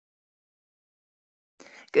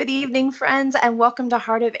Good evening, friends, and welcome to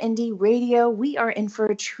Heart of Indie Radio. We are in for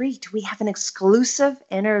a treat. We have an exclusive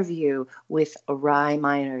interview with Rye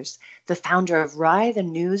Miners, the founder of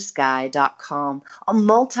RyeTheNewsGuy.com, a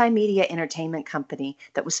multimedia entertainment company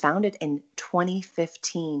that was founded in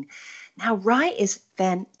 2015. Now, Rye is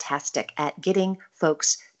fantastic at getting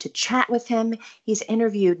folks to chat with him. He's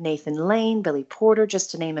interviewed Nathan Lane, Billy Porter,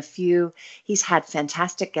 just to name a few. He's had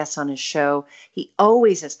fantastic guests on his show. He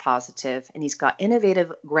always is positive, and he's got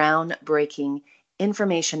innovative, groundbreaking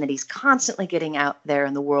information that he's constantly getting out there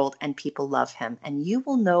in the world, and people love him. And you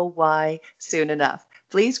will know why soon enough.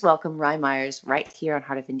 Please welcome Rye Myers right here on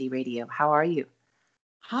Heart of Indie Radio. How are you?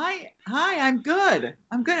 Hi, I'm good.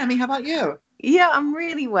 Emmy, how about you? Yeah, I'm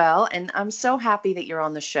really well, and I'm so happy that you're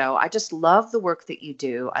on the show. I just love the work that you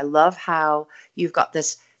do. I love how you've got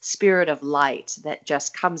this spirit of light that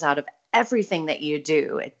just comes out of everything that you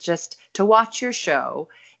do. It just, to watch your show,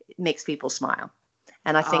 it makes people smile.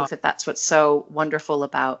 And I think that that's what's so wonderful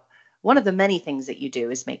about one of the many things that you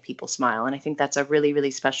do is make people smile. And I think that's a really,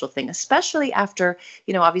 really special thing, especially after,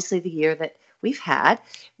 obviously the year that we've had,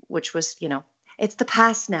 which was, it's the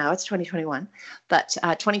past now, it's 2021, but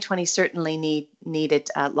 2020 certainly needed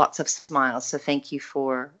lots of smiles. So thank you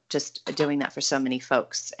for just doing that for so many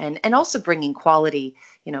folks and also bringing quality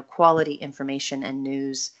information and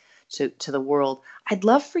news to the world. I'd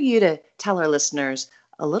love for you to tell our listeners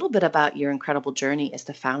a little bit about your incredible journey as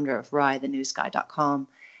the founder of RyeTheNewsGuy.com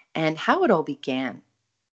and how it all began.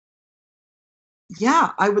 Yeah,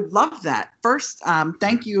 I would love that. First,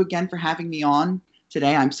 thank you again for having me on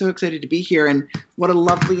today. I'm so excited to be here, and what a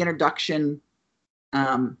lovely introduction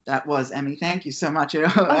that was, Emmy. Thank you so much.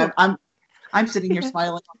 I'm sitting here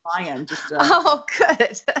smiling on my end. Oh,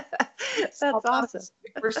 good. That's awesome.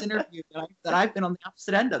 First interview that I've been on the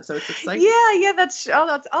opposite end of, so it's exciting. Yeah. That's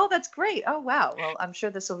great. Oh, wow. Well, I'm sure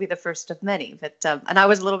this will be the first of many. But and I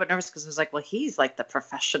was a little bit nervous because I was like, well, he's like the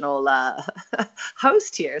professional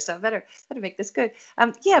host here, so I better make this good.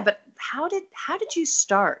 But how did you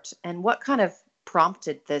start, and what kind of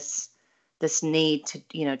prompted this need to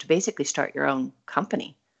basically start your own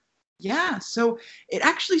company? Yeah, so it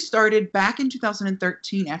actually started back in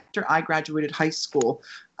 2013 after I graduated high school.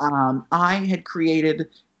 I had created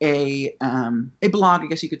a blog, I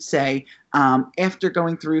guess you could say, after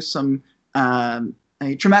going through some a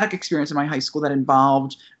traumatic experience in my high school that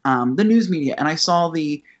involved the news media, and I saw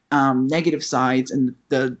the negative sides and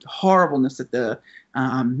the horribleness that the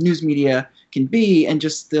news media can be, and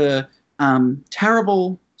just the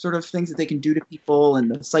terrible sort of things that they can do to people, and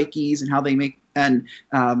the psyches, and how they make and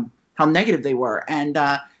how negative they were. And,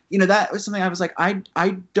 that was something I was like, I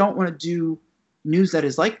don't want to do news that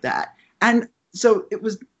is like that. And so it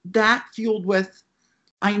was that fueled with,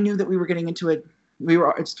 I knew that we were getting into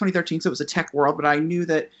it's 2013, so it was a tech world, but I knew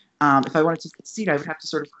that if I wanted to succeed, I would have to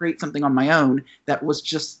sort of create something on my own that wasn't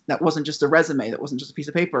just a resume, that wasn't just a piece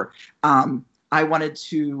of paper. I wanted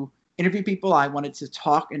to interview people. I wanted to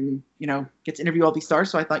talk and, get to interview all these stars.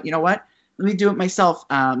 So I thought, you know what? Let me do it myself.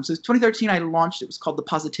 So 2013, I launched. It was called the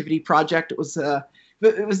Positivity Project. It was the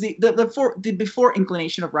before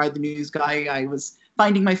inclination of Rye the News Guy. I was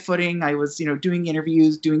finding my footing. I was doing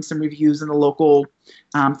interviews, doing some reviews in the local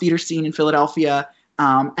theater scene in Philadelphia,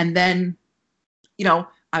 and then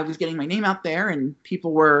I was getting my name out there, and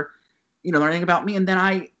people were learning about me. And then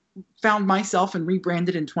I found myself and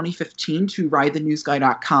rebranded in 2015 to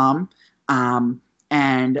RyeTheNewsGuy.com,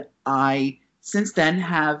 and I since then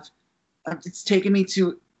have. It's taken me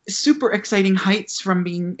to super exciting heights, from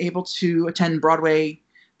being able to attend Broadway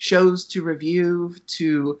shows, to review,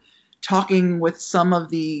 to talking with some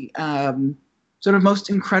of the sort of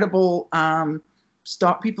most incredible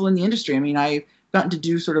people in the industry. I mean, I've gotten to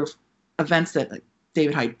do sort of events that like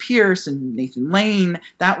David Hyde Pierce and Nathan Lane.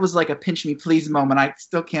 That was like a pinch me please moment. I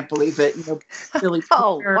still can't believe it. Billy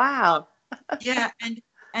Porter. Oh, wow. Yeah, and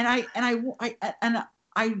I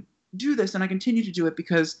do this, and I continue to do it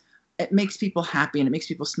because it makes people happy and it makes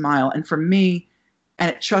people smile. And for me,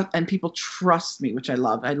 and people trust me, which I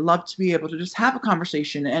love. I love to be able to just have a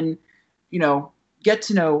conversation and, get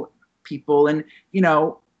to know people, and,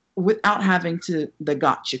 without having the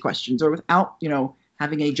gotcha questions, or without,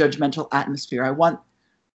 having a judgmental atmosphere. I want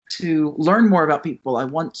to learn more about people. I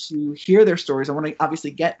want to hear their stories. I want to obviously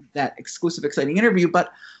get that exclusive, exciting interview,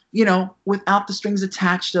 but, without the strings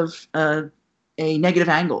attached of a negative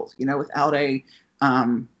angle, without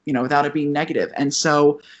without it being negative. And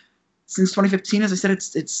so since 2015, as I said,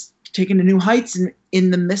 it's taken to new heights. And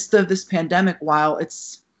in the midst of this pandemic, while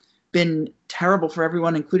it's been terrible for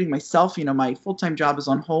everyone, including myself, my full-time job is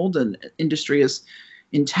on hold and industry is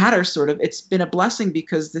in tatters, sort of, it's been a blessing,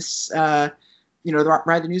 because this the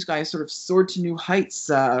Ride the News Guy has sort of soared to new heights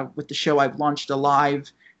with the show. I've launched a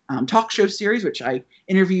live talk show series, which I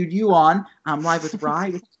interviewed you on, Live with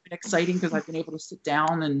Ride, which has been exciting because I've been able to sit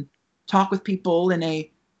down and talk with people in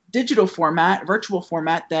a digital format, virtual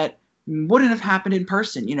format that wouldn't have happened in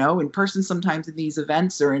person. In person, sometimes in these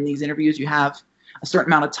events or in these interviews, you have a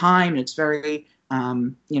certain amount of time, and it's very,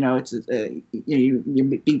 you're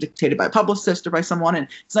being dictated by a publicist or by someone, and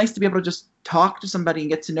it's nice to be able to just talk to somebody and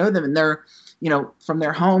get to know them, and they're, from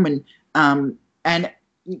their home, and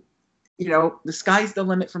the sky's the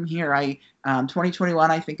limit from here.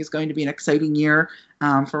 2021, I think, is going to be an exciting year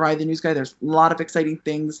for Ride the News Guy. There's a lot of exciting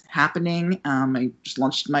things happening. I just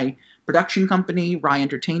launched my production company, Rye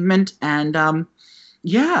Entertainment, and so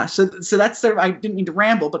that's sort of, I didn't mean to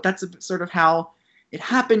ramble, but that's sort of how it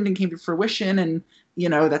happened and came to fruition, and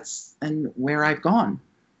that's where I've gone.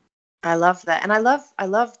 I love that, and I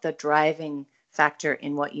love the driving factor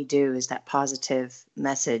in what you do is that positive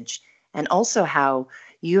message, and also how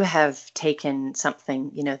you have taken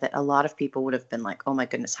something, that a lot of people would have been like, oh my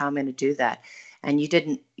goodness, how am I going to do that? And you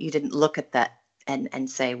didn't look at that and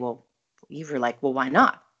say, well, you were like, well, why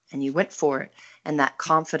not? And you went for it. And that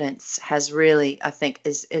confidence has really, I think,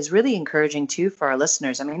 is really encouraging too for our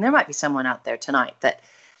listeners. I mean, there might be someone out there tonight that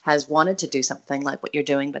has wanted to do something like what you're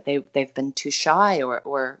doing, but they've been too shy,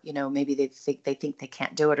 or maybe they think they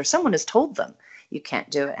can't do it, or someone has told them you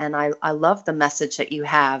can't do it. And I love the message that you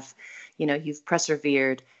have. You've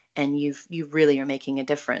persevered, and you really are making a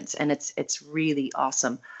difference, and it's really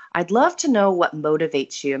awesome. I'd love to know what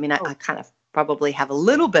motivates you. I mean, I kind of probably have a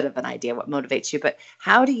little bit of an idea what motivates you, but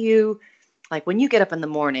how do you, like, when you get up in the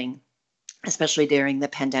morning, especially during the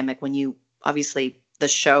pandemic, when you obviously the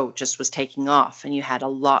show just was taking off and you had a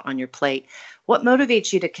lot on your plate, what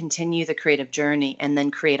motivates you to continue the creative journey and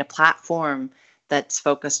then create a platform that's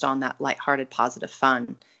focused on that lighthearted, positive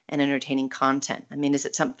fun and entertaining content? I mean, is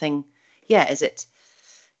it something,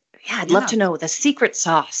 I'd love to know the secret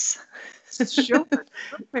sauce. Sure. Real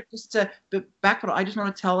quick, just to backpedal, I just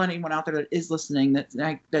want to tell anyone out there that is listening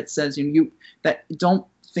that says that don't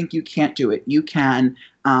think you can't do it. You can.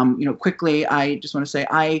 Quickly, I just want to say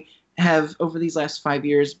I have, over these last 5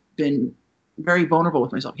 years, been very vulnerable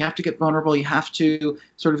with myself. You have to get vulnerable. You have to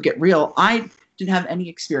sort of get real. I didn't have any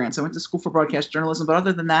experience. I went to school for broadcast journalism, but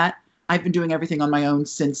other than that, I've been doing everything on my own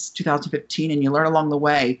since 2015, and you learn along the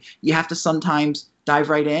way. You have to sometimes dive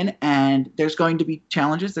right in, and there's going to be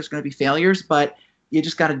challenges, there's going to be failures, but you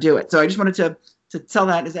just got to do it. So I just wanted to tell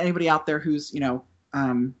that as anybody out there who's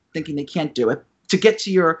thinking they can't do it. To get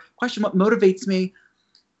to your question, what motivates me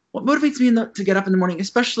to get up in the morning,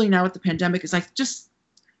 especially now with the pandemic, is like just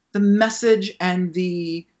the message and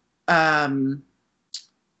the vision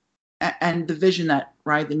that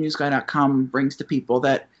RideTheNewsGuy.com brings to people,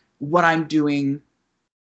 that what I'm doing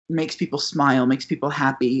makes people smile, makes people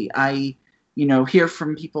happy. I hear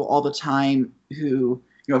from people all the time who,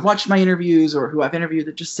 have watched my interviews or who I've interviewed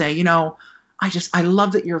that just say, I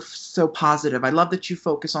love that you're so positive. I love that you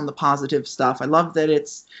focus on the positive stuff. I love that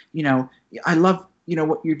it's, I love,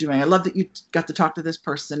 what you're doing. I love that you got to talk to this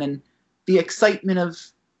person, and the excitement of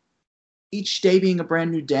each day being a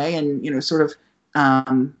brand new day, and, sort of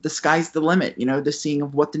the sky's the limit, the seeing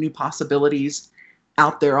of what the new possibilities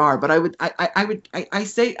out there are. But I would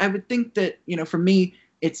think that, for me,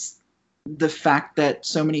 it's the fact that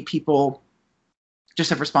so many people just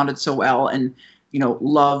have responded so well and,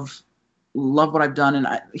 love what I've done. And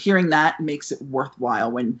hearing that makes it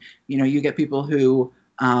worthwhile when, you get people who,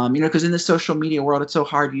 because in the social media world, it's so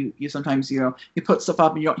hard. You sometimes, you put stuff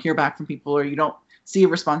up and you don't hear back from people, or you don't see a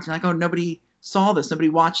response. You're like, oh, nobody saw this, nobody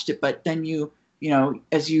watched it. But then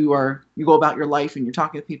as you go about your life and you're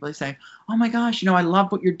talking to people, they say, oh my gosh, I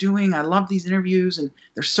love what you're doing. I love these interviews and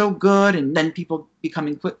they're so good. And then people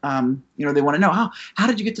becoming, they want to know, how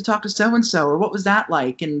did you get to talk to so-and-so, or what was that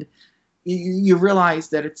like? And you realize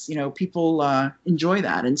that it's, people enjoy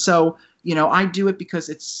that. And so, I do it because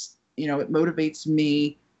it's, it motivates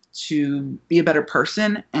me to be a better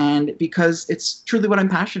person, and because it's truly what I'm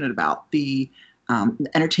passionate about, the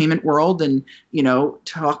entertainment world, and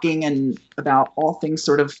talking and about all things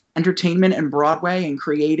sort of entertainment and Broadway and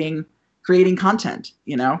creating content.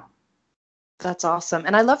 That's awesome.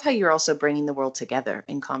 And I love how you're also bringing the world together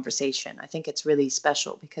in conversation. I think it's really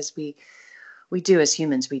special because we do, as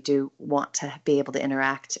humans, we do want to be able to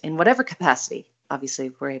interact in whatever capacity.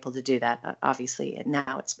 Obviously, we're able to do that. Obviously,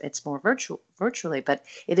 now it's more virtually, but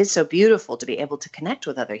it is so beautiful to be able to connect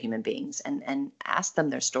with other human beings and ask them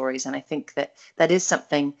their stories. And I think that is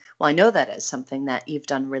something, well, I know that is something that you've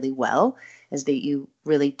done really well, is that you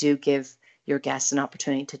really do give your guests an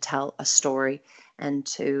opportunity to tell a story. and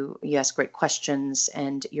you ask great questions,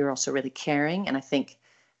 and you're also really caring. And I think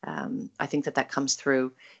that comes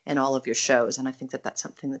through in all of your shows. And I think that that's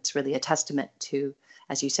something that's really a testament to,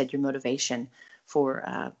 as you said, your motivation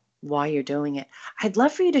for why you're doing it. I'd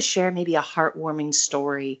love for you to share maybe a heartwarming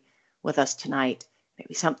story with us tonight.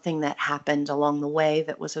 Maybe something that happened along the way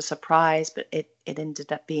that was a surprise, but it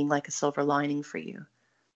ended up being like a silver lining for you.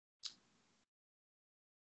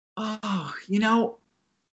 Oh,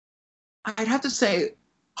 I'd have to say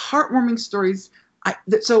heartwarming stories.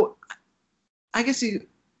 So I guess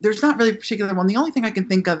there's not really a particular one. The only thing I can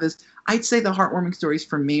think of is I'd say the heartwarming stories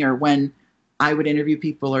for me are when I would interview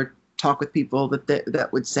people or talk with people that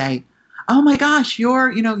would say, "Oh my gosh,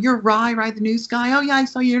 you're Rye the news guy. Oh yeah, I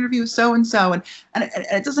saw your interview with so and so." And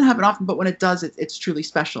it doesn't happen often, but when it does, it's truly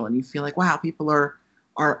special, and you feel like, wow, people are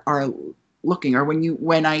looking. Or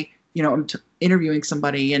when I I'm interviewing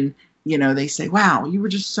somebody and they say, "Wow, you were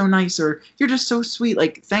just so nice," or "You're just so sweet."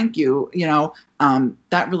 Like, thank you.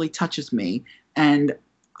 That really touches me. And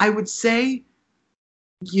I would say,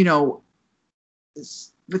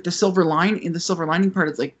 with the silver lining part,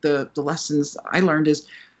 it's like the lessons I learned is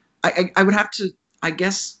I would have to, I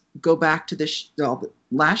guess, go back to this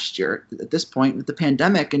last year at this point with the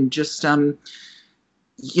pandemic, and just I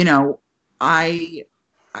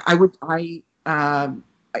I would I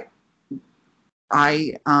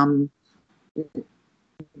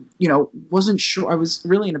wasn't sure. I was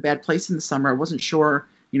really in a bad place in the summer. I wasn't sure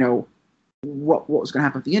what was going to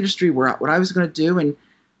happen with the industry, what I was going to do. And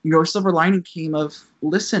a silver lining came of,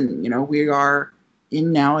 listen, we are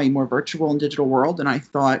in now a more virtual and digital world, and I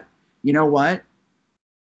thought, you know what,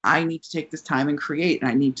 I need to take this time and create, and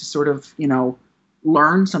I need to sort of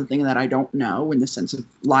learn something that I don't know, in the sense of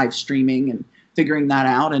live streaming and figuring that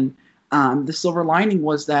out. And the silver lining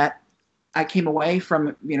was that I came away from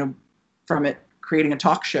it creating a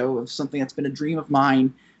talk show of something that's been a dream of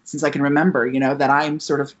mine since I can remember, that I'm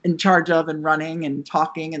sort of in charge of and running and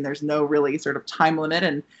talking, and there's no really sort of time limit.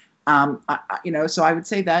 And, so I would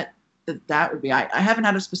say that would be, I haven't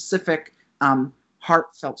had a specific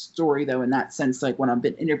heartfelt story though, in that sense. Like when I've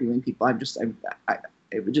been interviewing people, it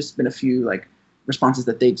would just been a few like responses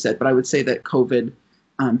that they've said, but I would say that COVID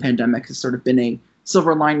pandemic has sort of been a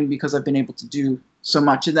silver lining, because I've been able to do so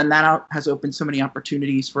much. And then that has opened so many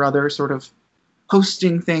opportunities for other sort of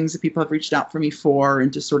hosting things that people have reached out for me for,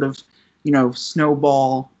 and to sort of,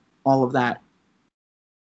 snowball all of that.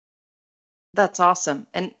 That's awesome.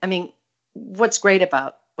 And I mean, what's great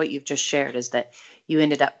about what you've just shared is that you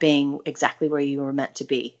ended up being exactly where you were meant to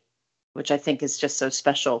be, which I think is just so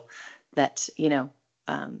special. That,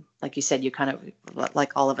 like you said, you kind of,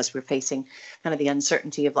 like all of us, were facing kind of the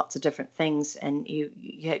uncertainty of lots of different things. And you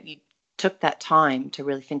took that time to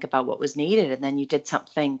really think about what was needed. And then you did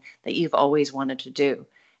something that you've always wanted to do.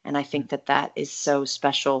 And I think that is so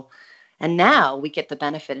special. And now we get the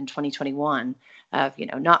benefit in 2021 of,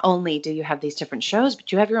 not only do you have these different shows,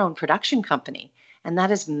 but you have your own production company. And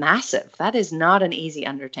that is massive. That is not an easy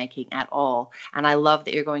undertaking at all. And I love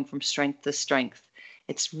that you're going from strength to strength.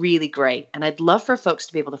 It's really great. And I'd love for folks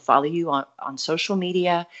to be able to follow you on social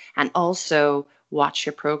media, and also watch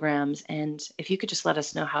your programs. And if you could just let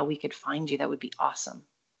us know how we could find you, that would be awesome.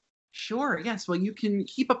 Sure. Yes. Well, you can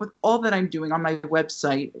keep up with all that I'm doing on my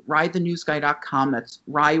website, ryeTheNewsGuy.com. That's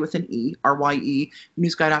Rye with an E, R-Y-E,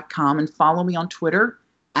 newsguy.com. And follow me on Twitter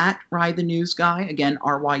at RyeTheNewsGuy, again,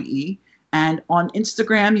 R-Y-E. And on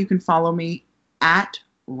Instagram, you can follow me at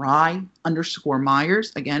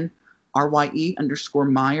Rye_Myers, again,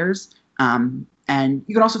 RYE_Myers. And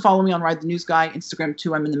you can also follow me on Rye the News Guy Instagram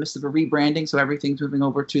too. I'm in the midst of a rebranding, so everything's moving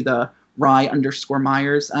over to the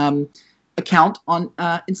Rye_Myers account on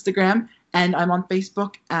Instagram. And I'm on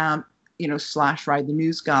Facebook, / Rye the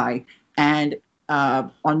News Guy. And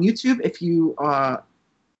on YouTube, if you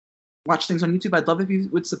watch things on YouTube, I'd love if you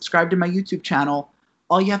would subscribe to my YouTube channel.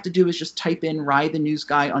 All you have to do is just type in Rye the News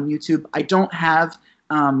Guy on YouTube. I don't have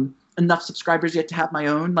enough subscribers yet to have my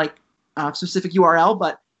own specific URL,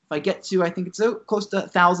 but if I get to, I think it's so close to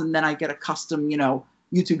 1,000, then I get a custom,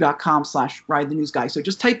 youtube.com/Rye the News Guy. So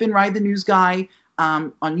just type in Rye the News Guy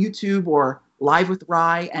on YouTube or Live with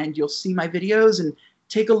Rye, and you'll see my videos. And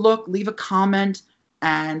take a look, leave a comment,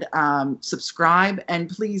 and subscribe. And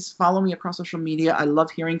please follow me across social media. I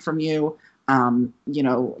love hearing from you.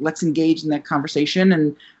 Let's engage in that conversation,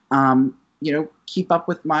 and keep up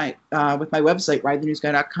with my website,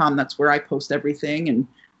 ryeTheNewsGuy.com. That's where I post everything, and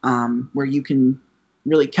where you can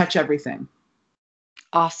really catch everything.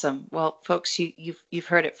 Awesome. Well, folks, you've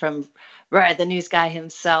heard it from Rye the News Guy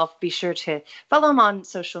himself. Be sure to follow him on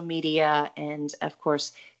social media, and of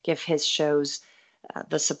course, give his shows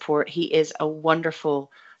the support. He is a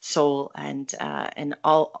wonderful soul, and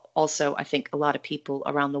also I think a lot of people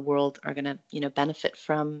around the world are going to benefit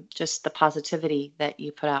from just the positivity that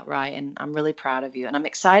you put out, Rai. And I'm really proud of you, and I'm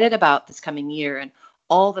excited about this coming year and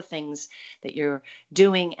all the things that you're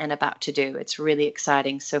doing and about to do. It's really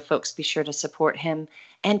exciting. So folks, be sure to support him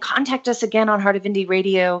and contact us again on Heart of Indie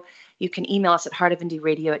Radio. You can email us at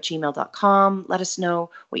heartofindieradio@gmail.com. Let us know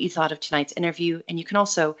what you thought of tonight's interview. And you can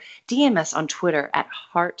also DM us on Twitter at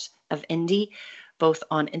Heart of Indie, both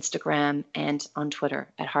on Instagram and on Twitter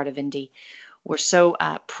at Heart of Indie. We're so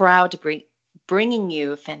proud to bringing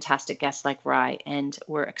you fantastic guests like Rai, and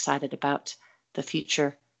we're excited about the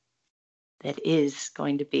future that is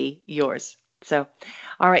going to be yours. So,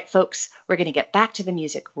 all right, folks, we're going to get back to the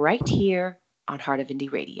music right here on Heart of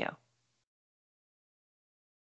Indie Radio.